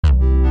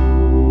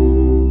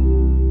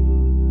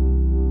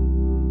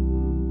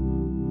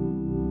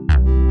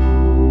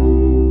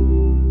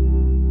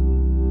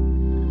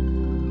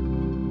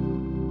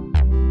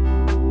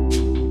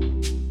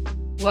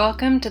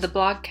Welcome to the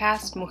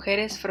blogcast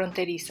Mujeres,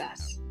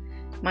 Fronterizas.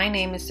 My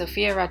name is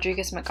Sofia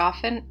Rodriguez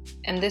McGoffin,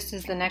 and this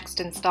is the next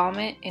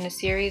installment in a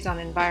series on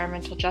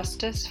environmental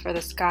justice for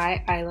the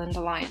Sky Island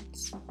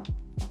Alliance.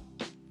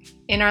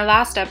 In our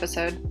last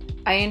episode,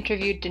 I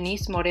interviewed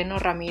Denise Moreno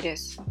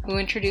Ramirez, who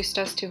introduced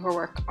us to her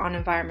work on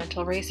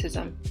environmental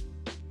racism.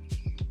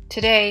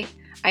 Today,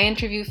 I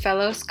interview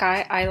fellow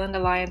Sky Island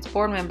Alliance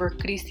board member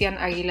Cristian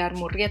Aguilar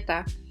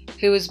Murrieta,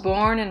 who was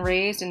born and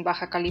raised in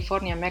Baja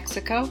California,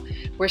 Mexico,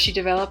 where she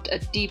developed a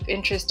deep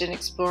interest in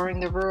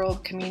exploring the rural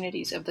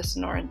communities of the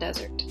Sonoran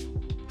Desert.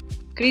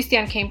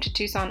 Cristian came to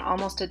Tucson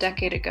almost a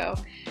decade ago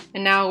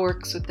and now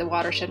works with the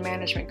Watershed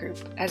Management Group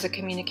as a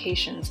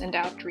communications and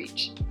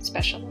outreach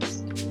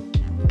specialist.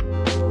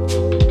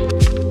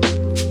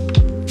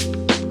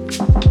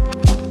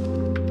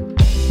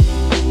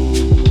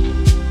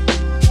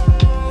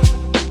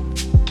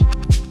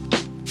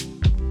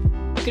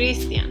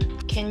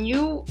 Cristian, can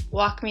you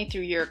walk me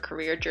through your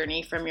career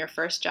journey from your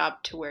first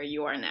job to where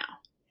you are now?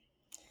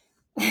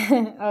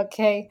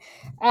 Okay.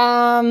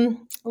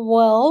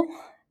 Well,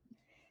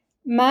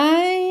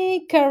 my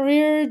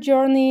career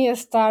journey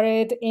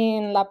started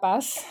in La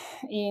Paz,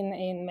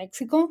 in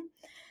Mexico.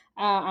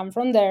 I'm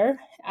from there.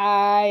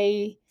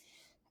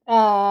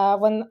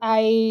 When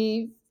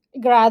I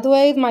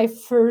graduated, my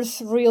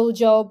first real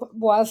job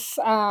was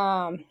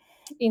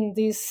in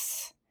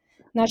this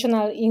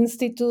National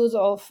Institute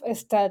of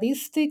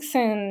Statistics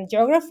and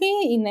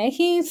Geography.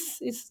 INEGI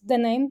is the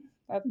name.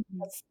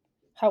 That's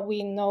how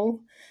we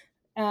know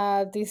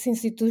this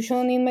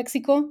institution in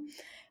Mexico.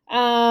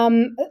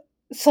 Um,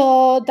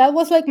 so that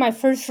was like my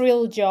first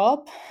real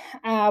job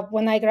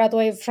when I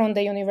graduated from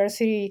the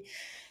university,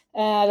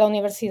 La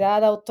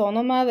Universidad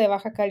Autónoma de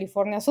Baja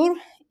California Sur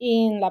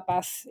in La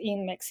Paz,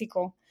 in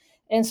Mexico.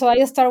 And so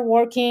I started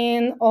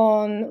working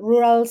on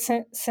rural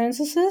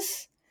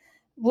censuses,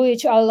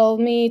 which allowed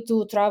me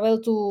to travel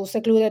to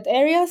secluded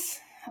areas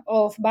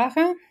of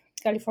Baja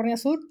California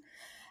Sur,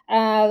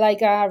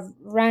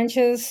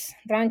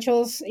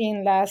 ranchos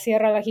in La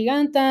Sierra La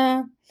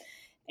Giganta,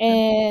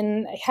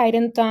 and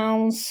hidden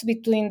towns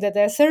between the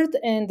desert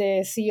and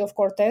the Sea of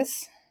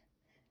Cortez.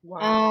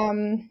 Wow.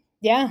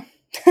 Yeah.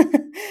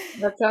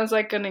 That sounds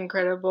like an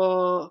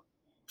incredible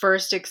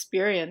first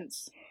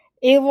experience.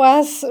 It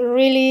was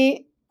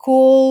really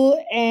cool,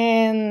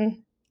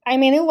 and I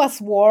mean it was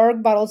work,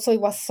 but also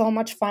it was so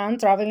much fun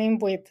traveling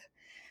with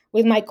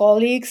my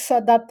colleagues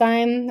at that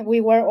time.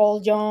 We were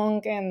all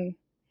young and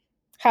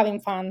having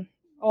fun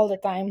all the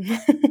time.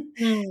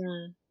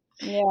 Hmm.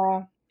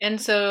 Yeah. And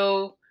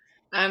so,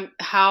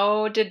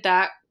 how did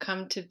that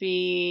come to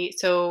be?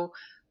 So,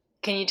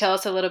 can you tell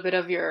us a little bit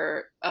of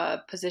your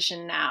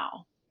position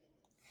now?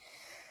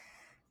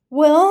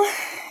 Well,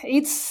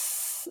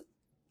 it's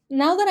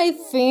now that I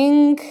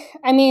think,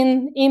 I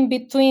mean, in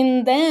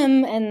between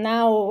them and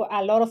now,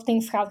 a lot of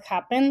things have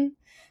happened.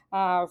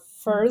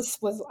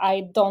 First, was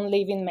I don't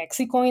live in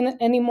Mexico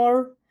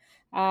anymore.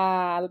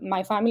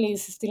 My family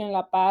is still in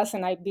La Paz,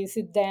 and I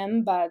visit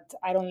them, but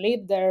I don't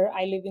live there.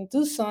 I live in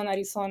Tucson,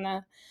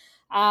 Arizona,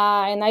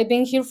 and I've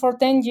been here for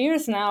 10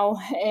 years now,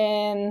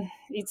 and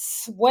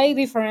it's way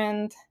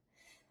different.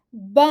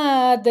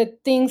 But the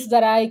things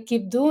that I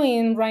keep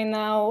doing right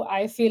now,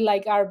 I feel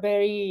like are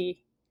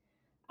very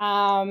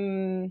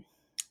um,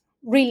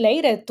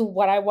 related to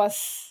what I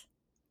was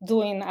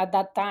doing at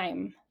that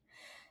time.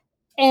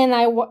 And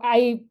I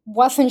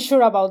wasn't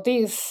sure about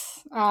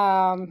this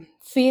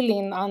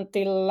feeling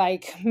until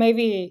like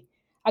maybe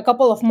a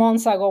couple of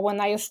months ago when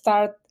I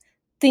start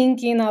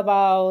thinking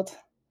about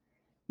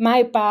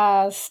my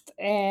past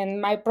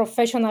and my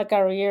professional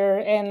career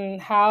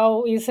and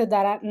how is it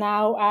that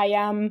now I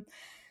am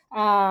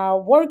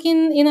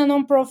working in a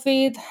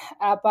nonprofit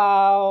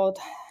about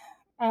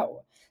uh,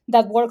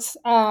 that works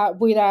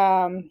with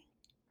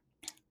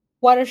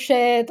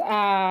watershed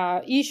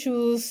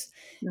issues in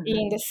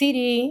Mm-hmm. the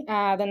city.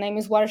 The name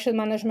is Watershed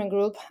Management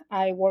Group.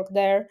 I work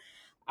there.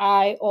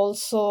 I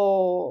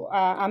also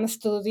am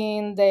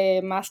studying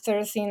the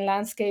Masters in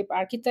Landscape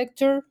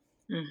Architecture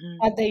Mm-hmm.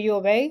 at the U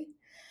of A.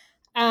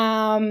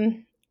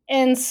 Um,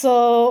 and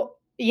so,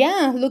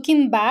 yeah,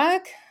 looking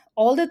back,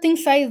 all the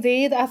things I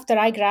did after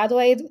I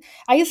graduated,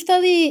 I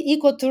study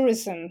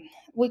ecotourism.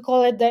 We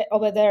call it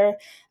over there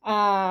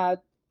uh,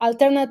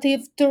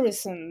 alternative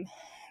tourism,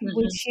 Mm-hmm.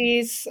 which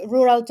is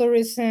rural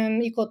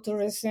tourism,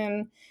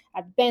 ecotourism,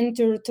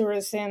 adventure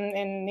tourism,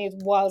 and it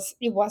was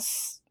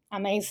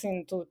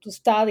amazing to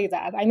study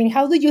that. I mean,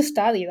 how do you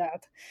study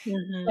that?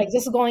 Mm-hmm. Like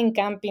just going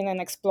camping and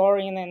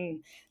exploring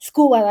and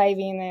scuba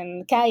diving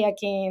and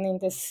kayaking in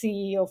the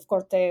Sea of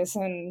Cortez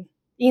and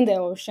in the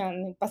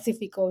ocean,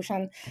 Pacific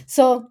Ocean.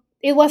 So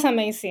it was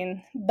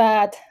amazing.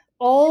 But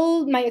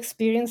all my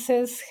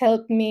experiences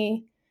helped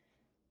me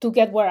to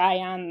get where I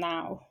am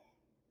now.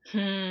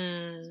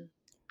 Hmm.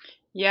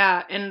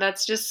 Yeah, and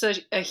that's just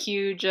a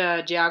huge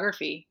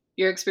geography.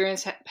 Your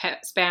experience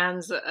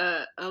spans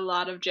a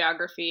lot of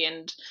geography,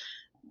 and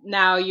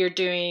now you're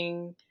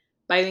doing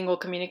bilingual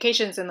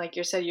communications, and like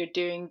you said, you're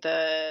doing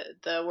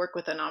the work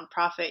with a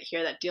nonprofit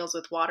here that deals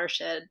with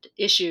watershed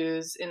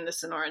issues in the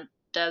Sonoran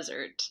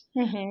Desert.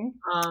 Hmm.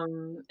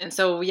 And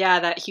so yeah,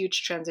 that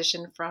huge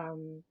transition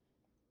from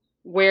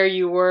where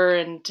you were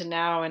and to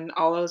now, and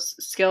all those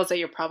skills that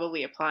you're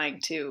probably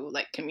applying to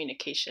like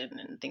communication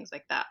and things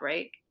like that,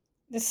 right?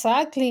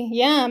 Exactly.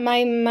 Yeah,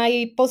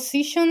 my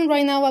position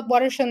right now at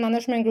Watershed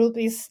Management Group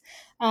is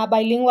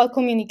bilingual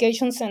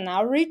communications and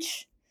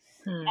outreach.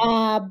 Hmm.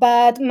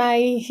 But my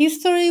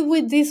history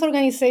with this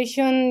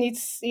organization, it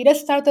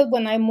started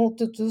when I moved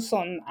to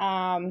Tucson.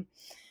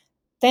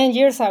 10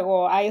 years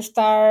ago, I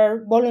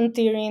started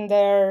volunteering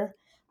there.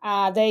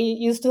 They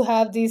used to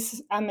have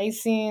this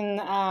amazing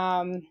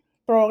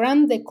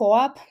program, the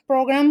co-op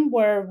program,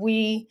 where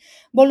we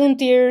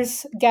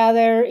volunteers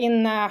gather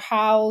in a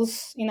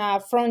house, in a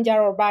front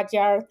yard or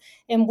backyard,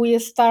 and we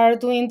start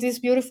doing these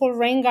beautiful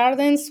rain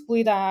gardens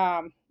with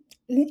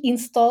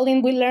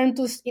installing, we learned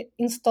to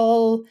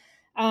install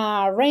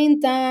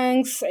rain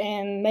tanks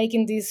and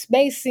making these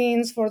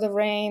basins for the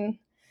rain,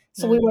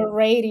 so we were Hmm.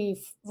 ready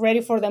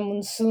for the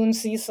monsoon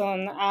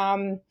season.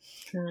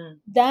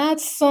 Hmm.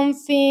 That's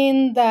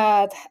something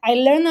that I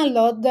learned a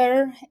lot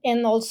there,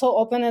 and also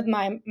opened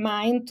my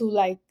mind to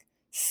like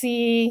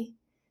see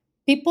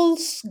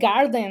people's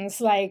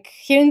gardens. Like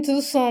here in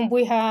Tucson,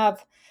 we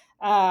have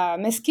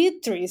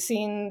mesquite trees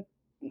in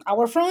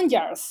our front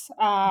yards,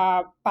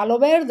 palo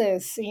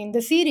verdes in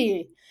the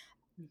city.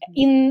 Mhm.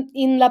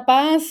 In La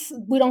Paz,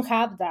 we don't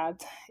have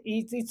that.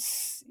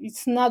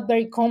 It's not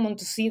very common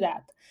to see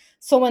that.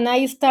 So when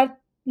I start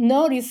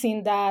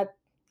noticing that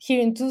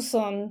here in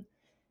Tucson,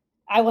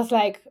 I was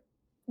like,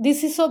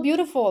 this is so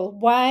beautiful.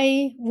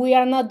 Why we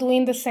are not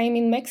doing the same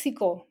in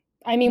Mexico?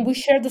 I mean, we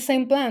share the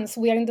same plants.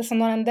 We are in the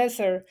Sonoran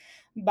Desert,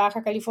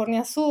 Baja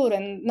California Sur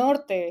and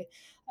Norte,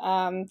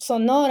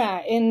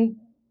 Sonora, and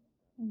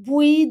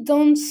we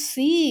don't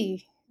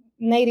see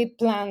native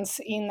plants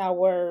in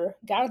our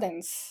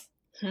gardens.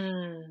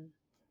 Hmm.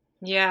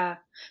 Yeah.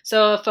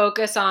 So a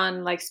focus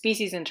on like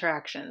species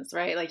interactions,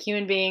 right? Like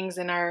human beings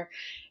in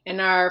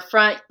our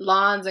front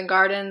lawns and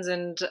gardens,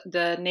 and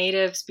the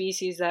native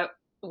species that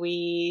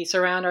we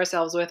surround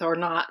ourselves with or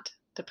not,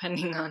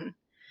 depending on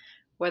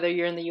whether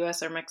you're in the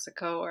US or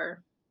Mexico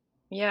or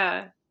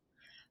yeah.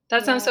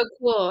 That sounds Yeah. so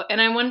cool.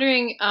 And I'm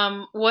wondering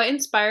what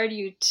inspired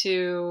you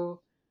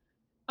to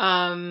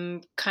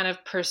kind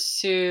of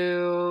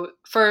pursue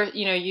for,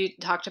 you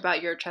talked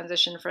about your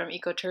transition from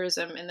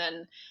ecotourism and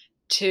then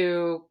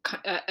to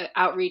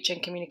outreach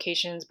and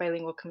communications,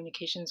 bilingual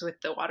communications with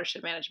the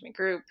watershed management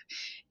group,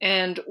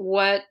 and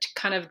what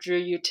kind of drew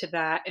you to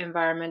that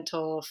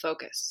environmental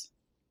focus?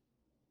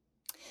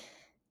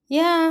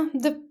 Yeah,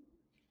 the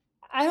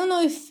I don't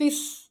know if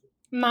it's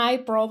my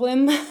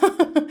problem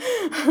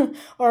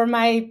or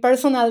my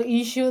personal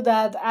issue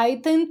that I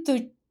tend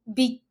to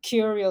be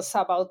curious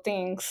about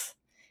things.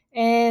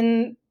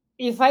 And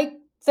if I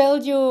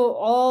tell you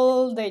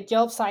all the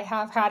jobs I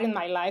have had in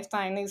my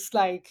lifetime, it's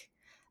like,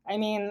 I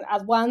mean,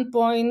 at one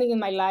point in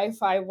my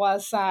life, I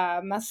was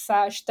a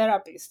massage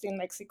therapist in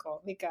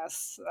Mexico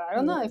because I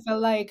don't know, I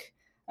felt like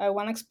I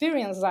want to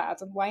experience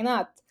that. Why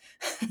not?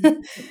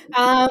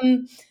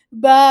 um,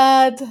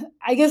 but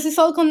I guess it's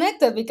all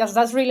connected because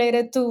that's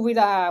related to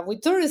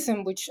with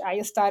tourism, which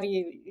I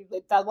study.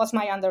 That was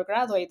my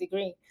undergraduate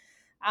degree.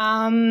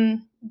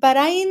 But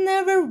I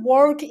never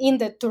work in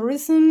the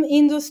tourism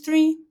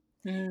industry,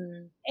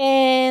 Mm,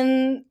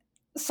 and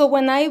so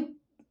when I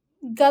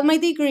got my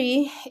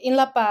degree in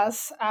La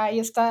Paz,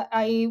 I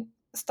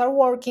start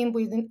working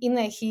with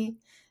INEGI,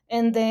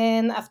 and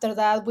then after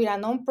that with a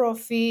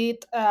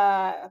nonprofit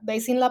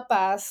based in La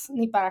Paz,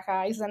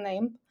 Niparaja is the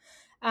name.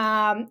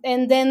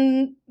 And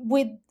then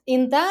with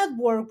in that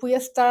work, we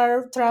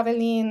start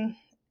traveling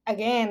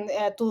again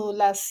to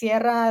La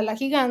Sierra La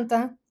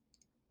Giganta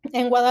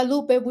and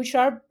Guadalupe, which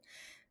are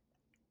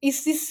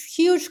is this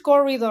huge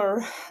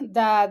corridor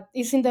that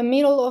is in the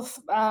middle of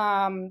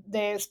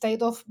the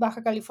state of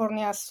Baja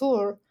California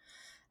Sur,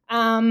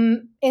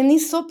 and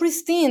it's so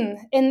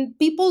pristine, and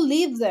people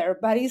live there,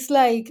 but it's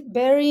like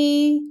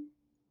very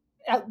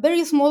a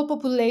very small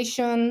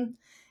population,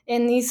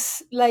 and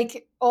it's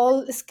like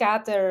all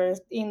scattered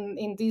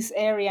in this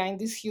area in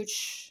these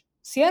huge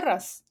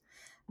sierras.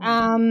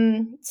 mm,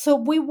 So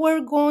we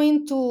were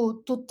going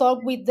to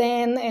talk with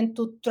them and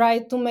to try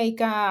to make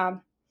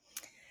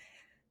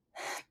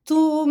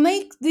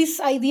this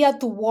idea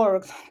to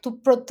work, to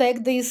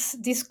protect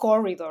this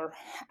corridor.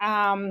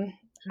 um,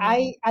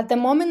 mm, I At the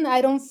moment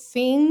I don't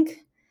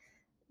think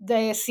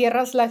the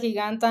Sierras La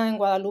Giganta and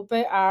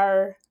Guadalupe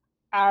are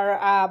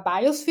a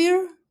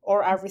biosphere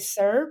or a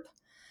reserve,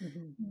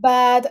 mhm,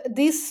 but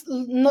this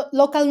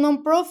local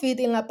nonprofit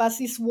in La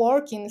Paz is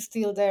working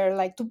still there,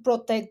 like to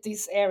protect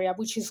this area,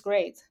 which is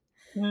great.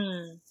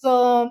 mm,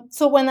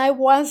 So when I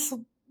was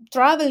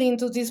traveling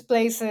to these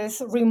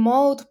places,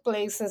 remote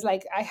places,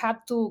 like I had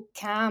to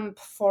camp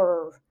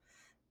for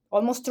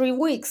almost 3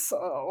 weeks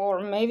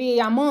or maybe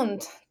a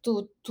month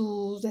to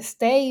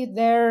stay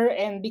there,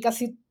 and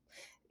because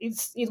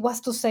it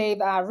was to save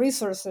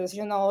resources,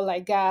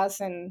 like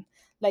gas and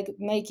like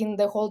making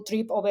the whole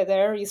trip over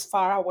there is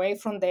far away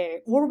from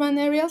the urban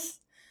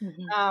areas.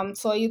 Mhm.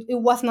 So it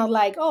was not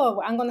like,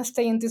 oh, I'm gonna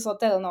stay in this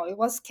hotel. No, it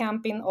was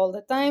camping all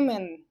the time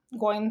and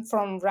going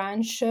from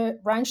ranch to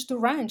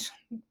ranch,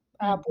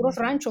 puros Mhm.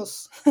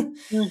 ranchos.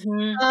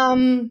 Mhm.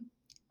 um,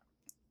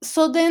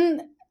 so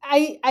then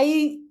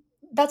I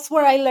that's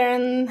where I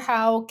learned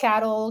how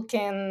cattle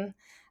can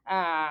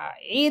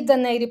eat the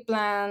native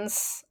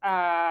plants.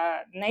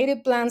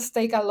 Native plants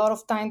take a lot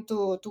of time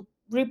to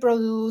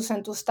reproduce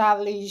and to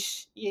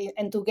establish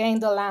and to gain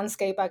the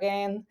landscape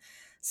again.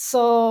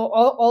 So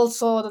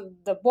also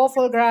the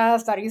buffalo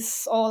grass that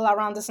is all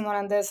around the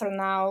Sonoran Desert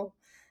now,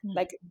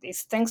 like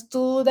it's thanks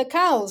to the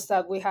cows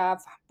that we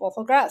have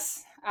buffalo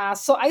grass.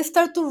 So I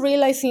start to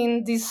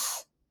realizing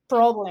these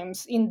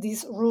problems in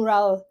these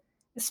rural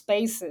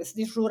spaces,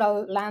 these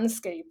rural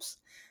landscapes.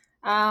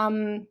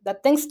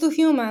 That thanks to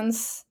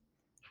humans,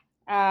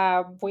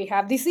 we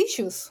have these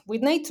issues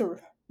with nature.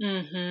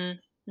 Mhm.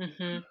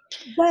 Mhm.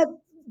 But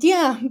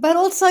yeah, but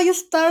also I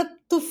start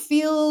to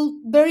feel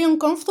very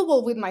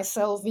uncomfortable with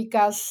myself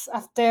because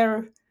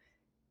after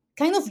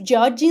kind of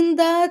judging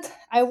that,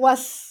 I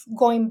was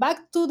going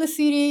back to the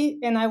city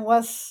and I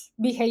was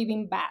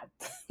behaving bad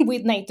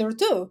with nature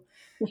too.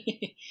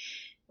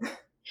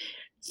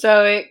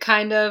 So it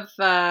kind of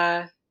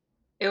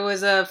it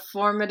was a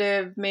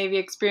formative maybe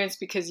experience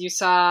because you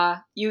saw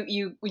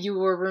you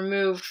were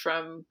removed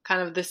from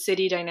kind of the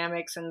city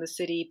dynamics and the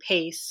city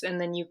pace, and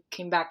then you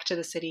came back to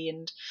the city,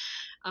 and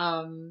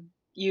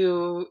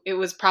you it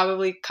was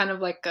probably kind of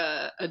like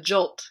a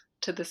jolt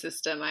to the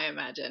system, I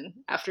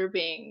imagine, after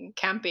being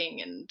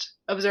camping and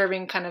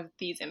observing kind of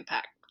these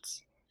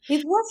impacts.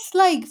 It was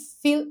like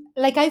feel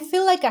like I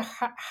feel like a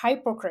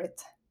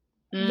hypocrite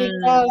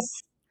Mm,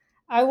 because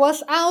I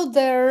was out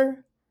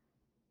there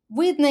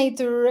with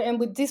nature and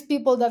with these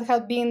people that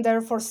have been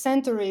there for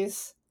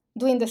centuries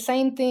doing the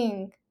same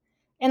thing.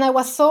 And I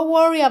was so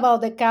worried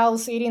about the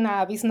cows eating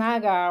a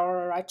bisnaga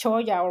or a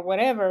choya or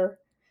whatever.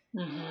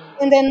 mhm,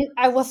 And then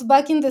I was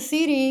back in the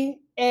city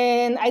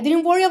and I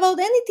didn't worry about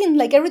anything.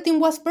 Like everything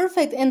was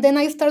perfect. And then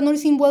I started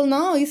noticing, well,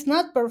 no, it's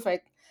not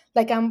perfect.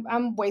 Like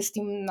I'm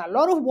wasting a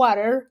lot of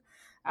water.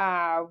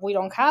 We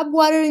don't have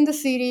water in the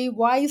city.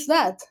 Why is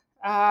that?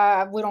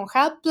 We don't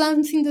have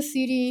plants in the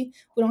city.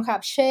 We don't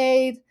have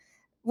shade.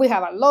 We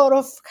have a lot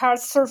of hard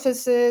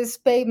surfaces,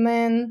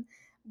 pavement.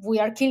 We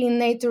are killing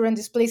nature and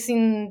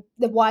displacing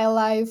the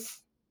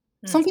wildlife.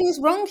 mm, Something is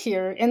wrong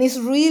here, and it's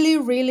really,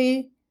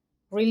 really,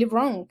 really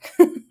wrong.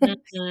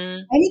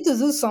 mhm, I need to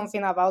do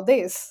something about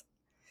this.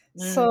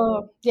 mm.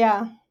 So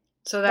yeah,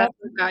 So that that's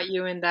what got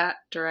you in that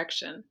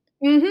direction.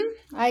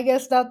 I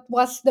guess that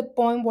was the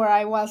point where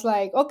I was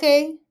like,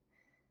 okay,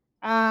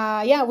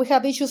 yeah, we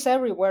have issues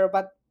everywhere,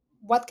 but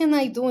what can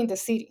I do in the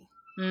city?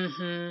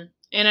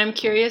 And I'm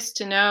curious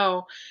to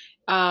know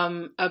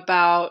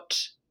about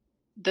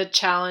the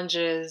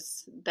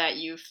challenges that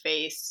you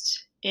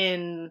faced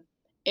in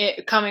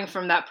it, coming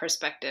from that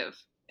perspective,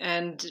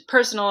 and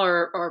personal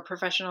or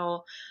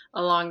professional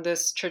along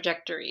this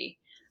trajectory.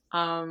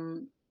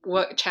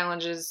 What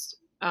challenges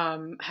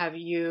have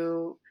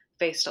you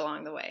faced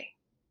along the way?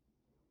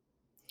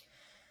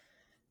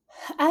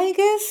 I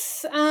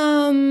guess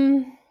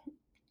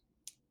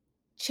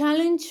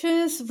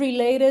challenges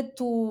related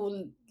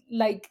to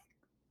like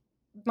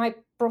my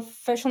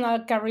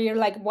professional career,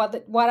 like what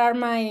are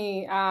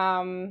my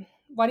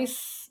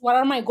what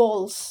are my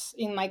goals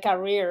in my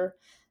career.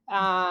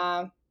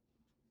 uh,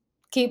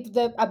 Keep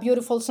a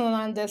beautiful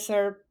Sonoran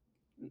Desert,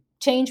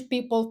 change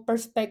people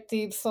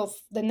perspectives of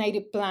the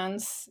native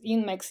plants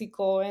in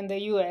Mexico and the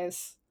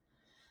US.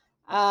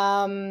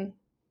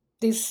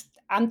 This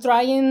I'm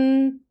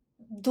trying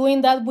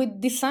doing that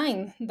with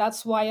design.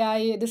 That's why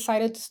I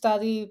decided to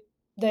study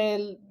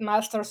the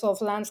Masters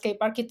of Landscape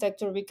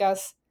Architecture,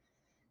 because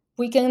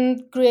we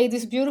can create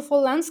these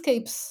beautiful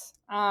landscapes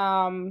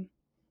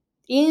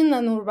in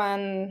an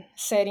urban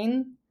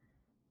setting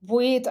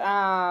with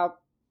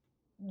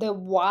the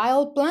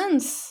wild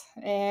plants,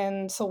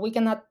 and so we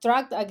can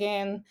attract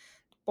again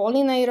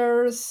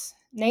pollinators,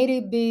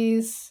 native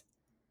bees,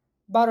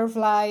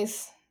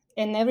 butterflies,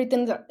 and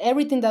everything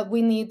that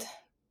we need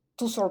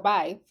to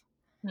survive.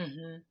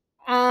 Hmm.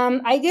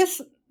 I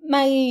guess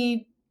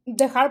my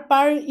the hard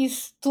part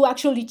is to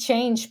actually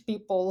change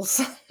people's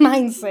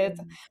mindset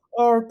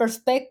or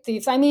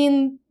perspectives. I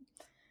mean,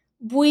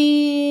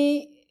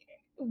 we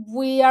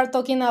we are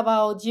talking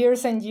about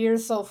years and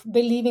years of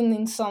believing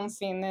in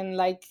something, and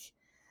like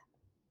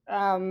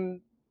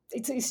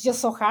it's just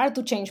so hard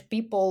to change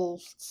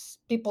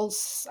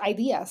people's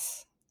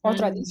ideas or Hmm.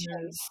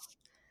 traditions.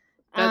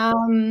 That.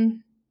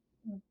 um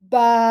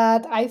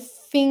but I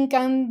think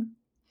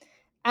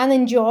I'm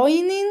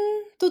enjoying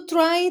to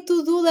try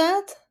to do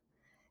that,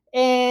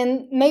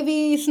 and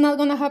maybe it's not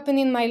gonna happen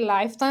in my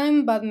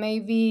lifetime, but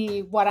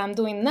maybe what I'm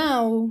doing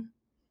now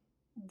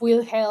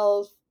will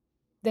help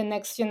the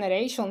next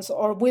generations,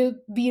 or will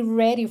be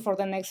ready for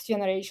the next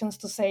generations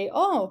to say,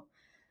 oh,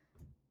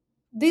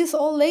 this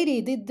old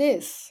lady did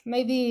this,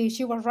 maybe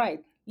she was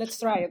right. let's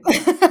try it.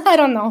 I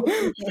don't know.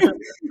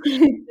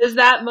 Does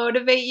that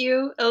motivate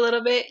you a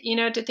little bit,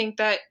 to think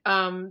that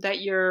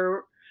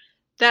your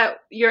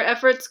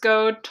efforts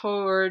go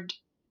toward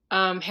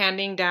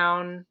handing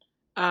down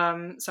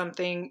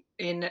something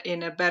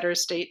in a better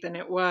state than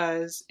it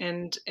was,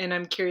 and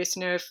I'm curious to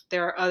know if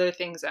there are other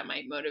things that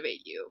might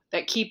motivate you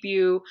that keep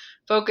you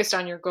focused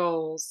on your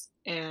goals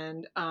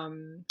and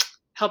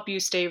help you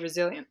stay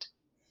resilient.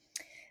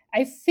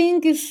 I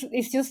think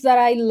it's just that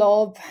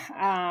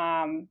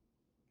um,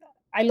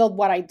 I love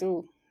what I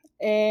do,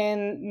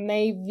 and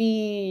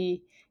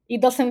maybe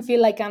it doesn't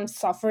feel like I'm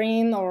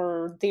suffering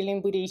or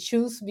dealing with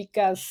issues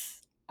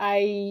because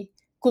I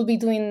could be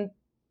doing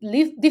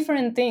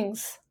different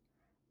things,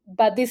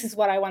 but this is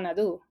what I want to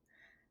do.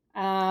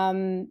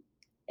 And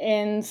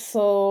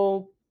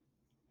so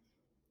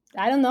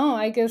I don't know.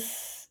 I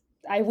guess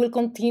I will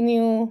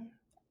continue.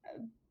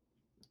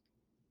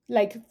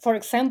 Like, for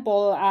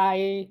example,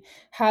 I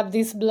have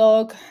this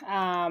blog,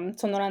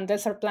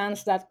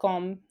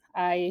 sonorandesertplans.com.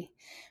 I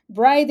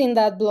write in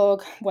that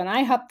blog when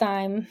I have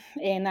time,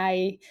 and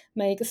I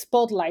make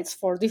spotlights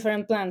for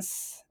different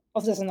plants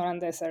of the Sonoran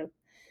Desert.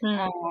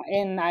 Mm,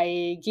 And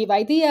I give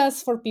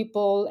ideas for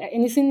people,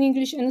 and it's in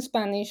English and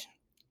Spanish.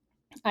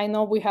 I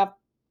know we have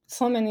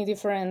so many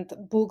different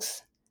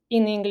books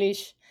in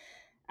English,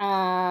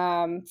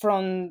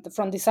 from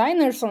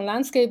designers, from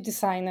landscape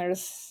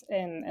designers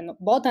and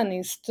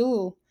botanists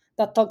too,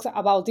 that talks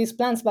about these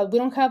plants, but we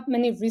don't have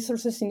many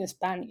resources in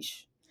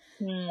Spanish.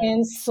 mm,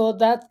 And so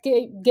that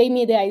gave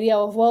me the idea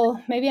of,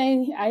 well, maybe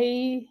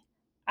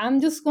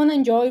I'm just gonna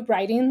enjoy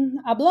writing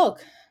a blog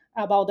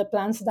about the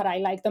plants that I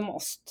like the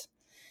most,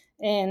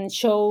 and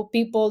show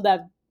people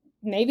that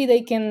maybe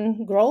they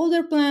can grow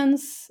their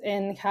plants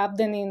and have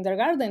them in their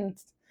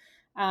gardens.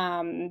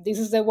 This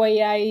is the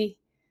way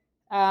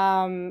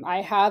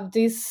I have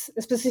this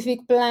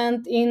specific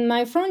plant in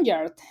my front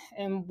yard.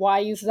 And why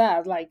is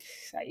that? Like,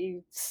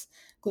 it's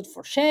good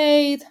for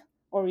shade,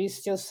 or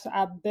it's just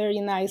a very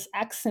nice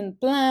accent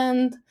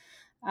plant.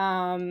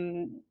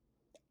 Um,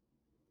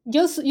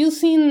 just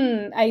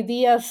using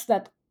ideas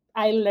that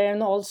I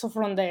learned also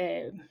from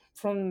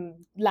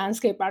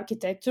landscape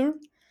architecture,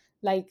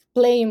 like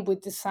playing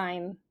with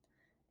design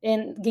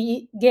and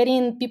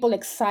getting people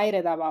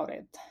excited about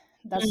it.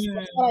 That's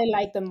what mm. I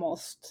like the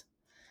most.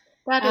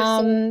 That is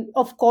so.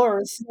 Of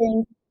course,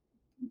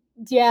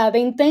 yeah, the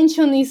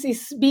intention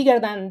is bigger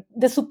than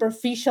the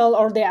superficial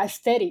or the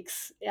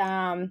aesthetics.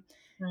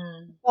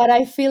 Mm, But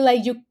I feel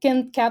like you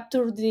can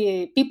capture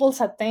the people's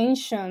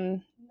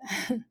attention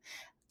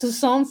to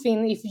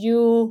something if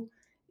you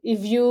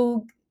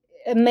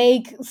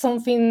make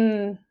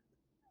something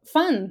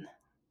fun,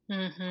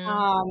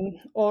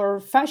 mm-hmm, or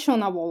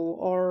fashionable,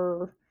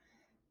 or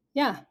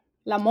yeah,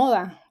 la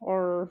moda,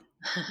 or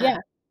yeah,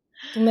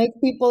 to make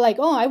people like,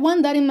 oh, I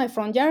want that in my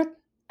front yard.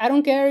 I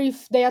don't care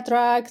if they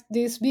attract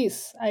these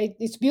bees.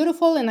 It's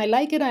beautiful and I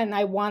like it and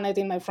I want it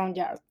in my front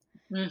yard.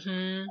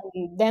 mm-hmm.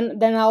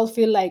 And then I'll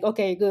feel like,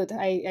 okay, good.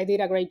 I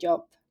did a great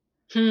job.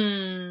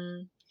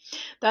 Hmm.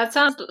 That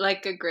sounds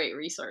like a great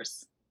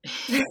resource.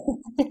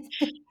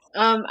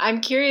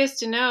 I'm curious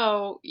to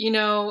know,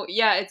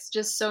 yeah, it's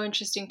just so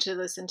interesting to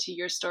listen to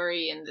your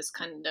story and this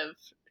kind of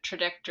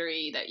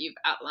trajectory that you've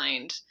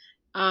outlined.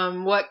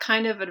 What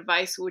kind of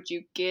advice would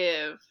you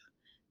give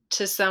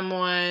to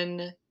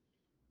someone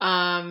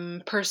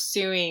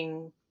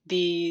pursuing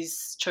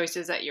these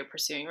choices that you're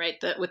pursuing,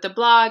 right? With the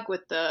blog,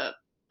 with the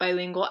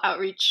bilingual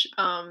outreach,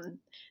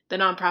 the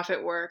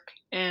nonprofit work,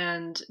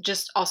 and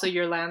just also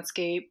your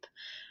landscape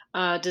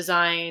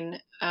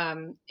design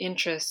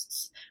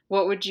interests.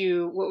 What would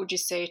you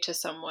say to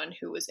someone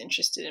who was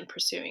interested in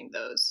pursuing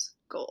those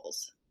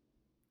goals?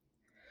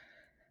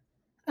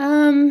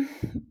 Um,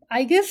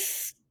 I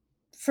guess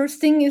first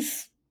thing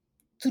is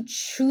to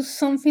choose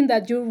something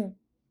that you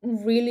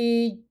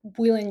really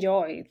will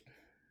enjoy.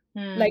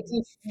 Like, Hmm.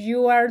 if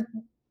you are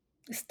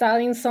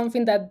studying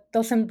something that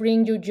doesn't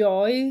bring you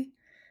joy,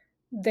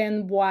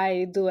 then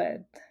why do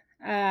it?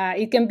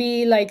 It can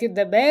be like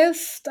the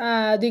best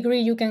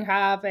degree you can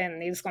have,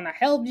 and it's gonna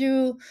help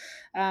you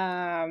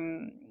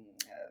um,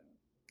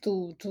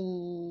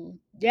 to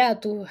yeah,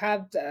 to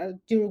have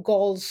your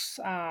goals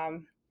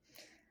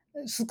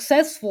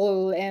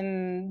successful.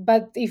 And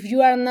but if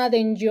you are not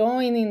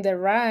enjoying in the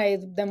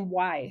ride, then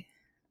why?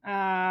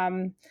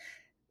 um,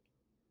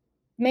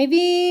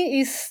 Maybe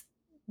it's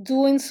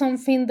doing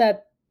something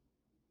that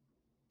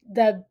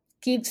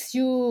gives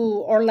you,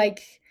 or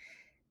like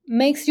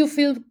makes you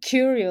feel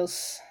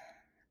curious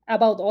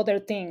about other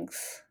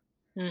things.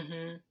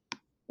 Mm-hmm.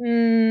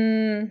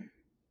 mm,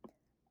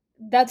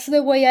 that's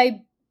the way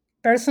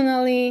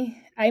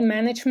I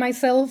manage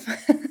myself.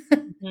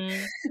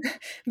 Mm-hmm.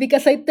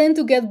 Because I tend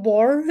to get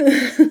bored.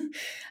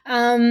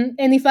 And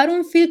if I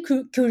don't feel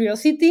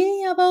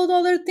curiosity about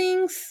other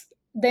things,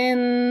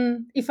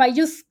 then if I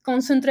just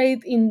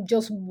concentrate in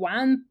just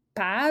one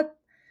path,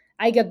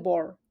 I get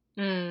bored.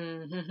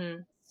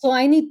 Mm-hmm. So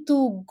I need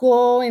to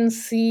go and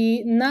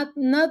see, not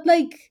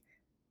like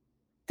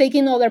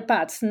taking other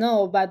paths,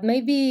 no, but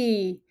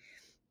maybe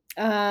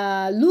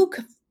look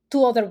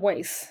to other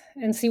ways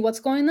and see what's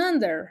going on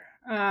there.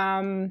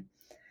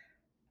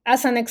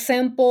 As an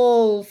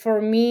example,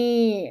 for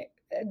me,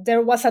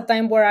 there was a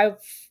time where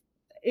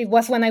it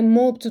was when I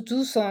moved to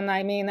Tucson.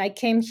 I mean, I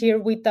came here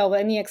without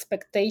any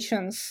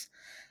expectations.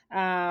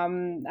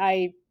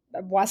 I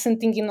wasn't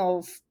thinking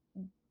of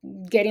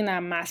getting a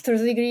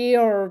master's degree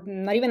or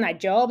not even a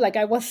job. Like,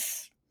 I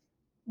was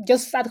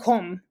just at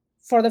home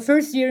for the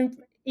first year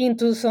in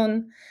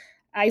Tucson.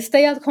 I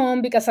stayed at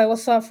home because I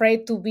was so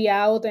afraid to be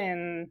out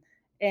and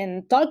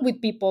talk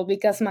with people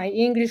because my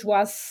English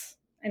was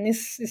and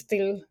is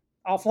still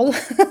awful.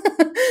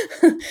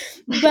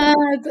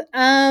 but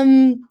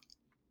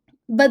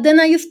but then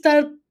I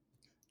start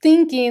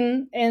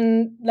thinking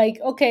and like,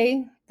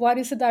 okay, what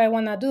is it that I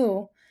want to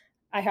do?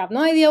 I have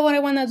no idea what I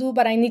want to do,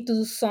 but I need to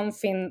do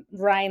something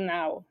right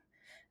now.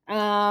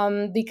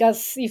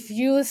 Because if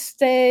you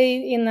stay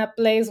in a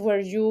place where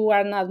you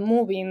are not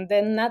moving,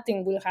 then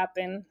nothing will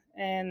happen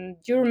and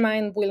your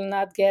mind will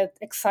not get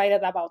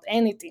excited about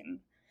anything.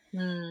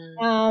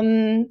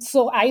 Mm.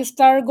 So I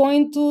started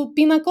going to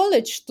Pima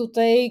College to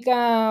take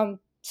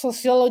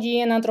sociology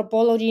and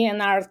anthropology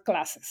and art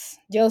classes,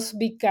 just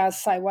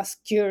because I was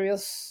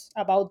curious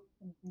about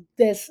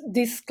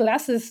these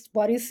classes.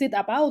 What is it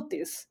about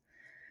this?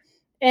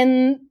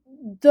 And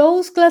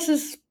those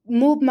classes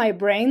moved my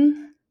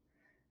brain.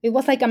 It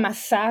was like a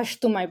massage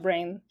to my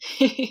brain.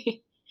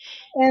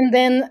 And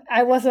then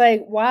I was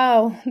like,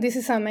 wow, this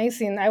is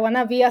amazing. I want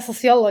to be a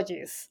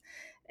sociologist.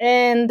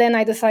 And then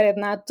I decided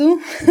not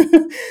to.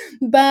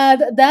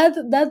 But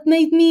that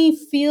made me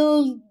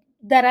feel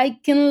that I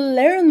can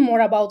learn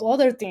more about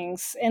other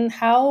things and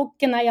how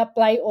can I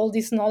apply all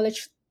this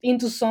knowledge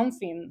into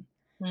something.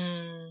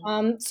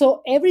 Mm.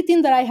 So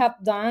everything that I have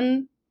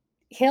done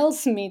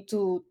helps me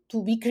to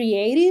be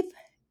creative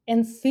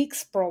and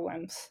fix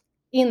problems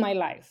in my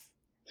life,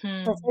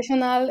 Hmm.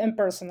 professional and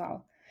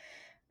personal.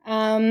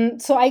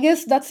 So I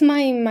guess that's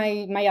my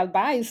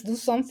advice. Do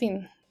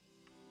something.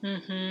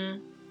 Mm-hmm.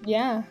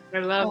 Yeah. I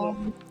love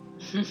Um,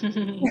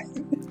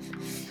 it.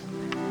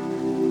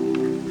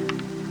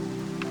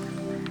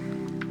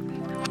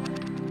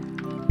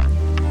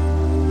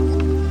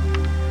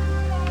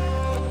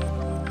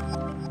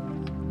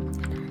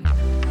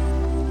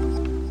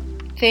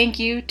 Thank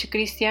you to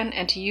Christian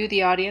and to you,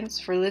 the audience,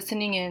 for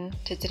listening in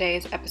to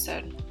today's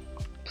episode.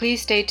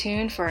 Please stay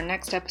tuned for our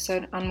next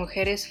episode on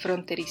Mujeres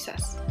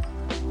Fronterizas.